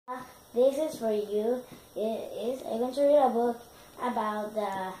This is for you. I'm going to read a book about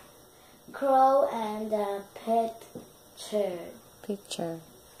the crow and the Picher.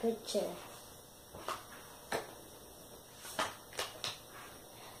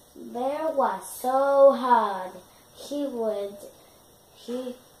 Bear was so hot. He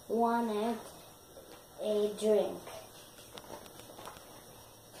wanted a drink.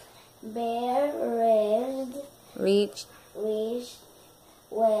 Bear reached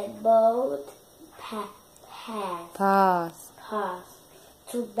with both paws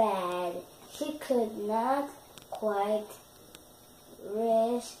to bed. He could not quite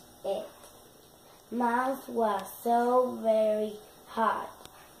reach it. Mouse was so very hot.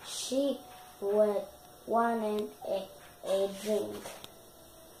 She wanted a drink.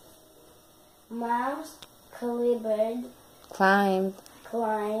 Mouse climbed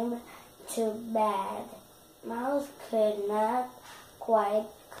to bed. Mouse could not quite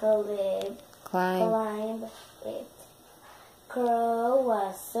climb it. Crow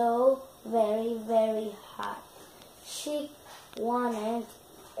was so very, very hot. She wanted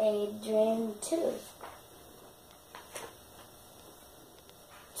a drink too.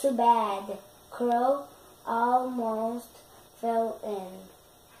 Too bad. Crow almost fell in.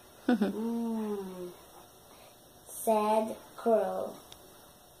 Said Crow.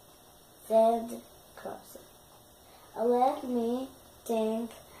 Let me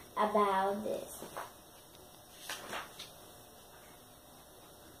think about this.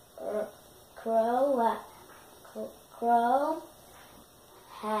 Crow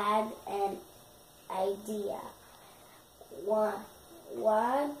had an idea.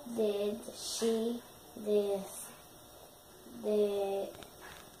 What did she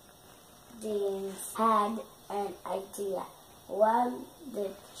had an idea. What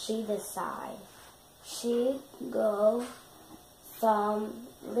did she decide? She got some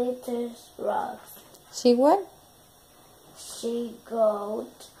little rocks. She what? She got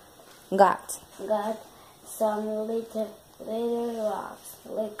some little rocks.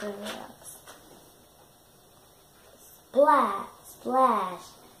 Splash,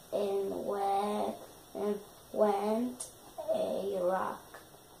 and went a rock.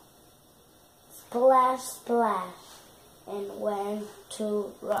 Splash, and went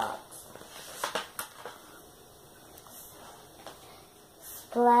 2 rocks.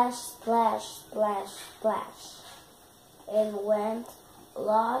 Splash, and went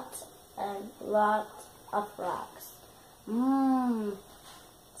lot of rocks.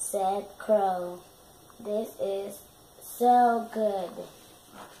 Said Crow. This is so good.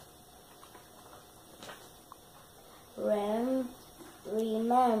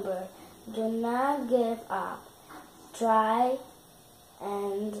 Remember, do not give up. Try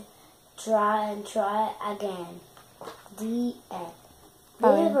and try again. The end.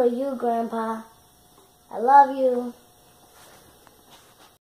 This is for you, Grandpa. I love you.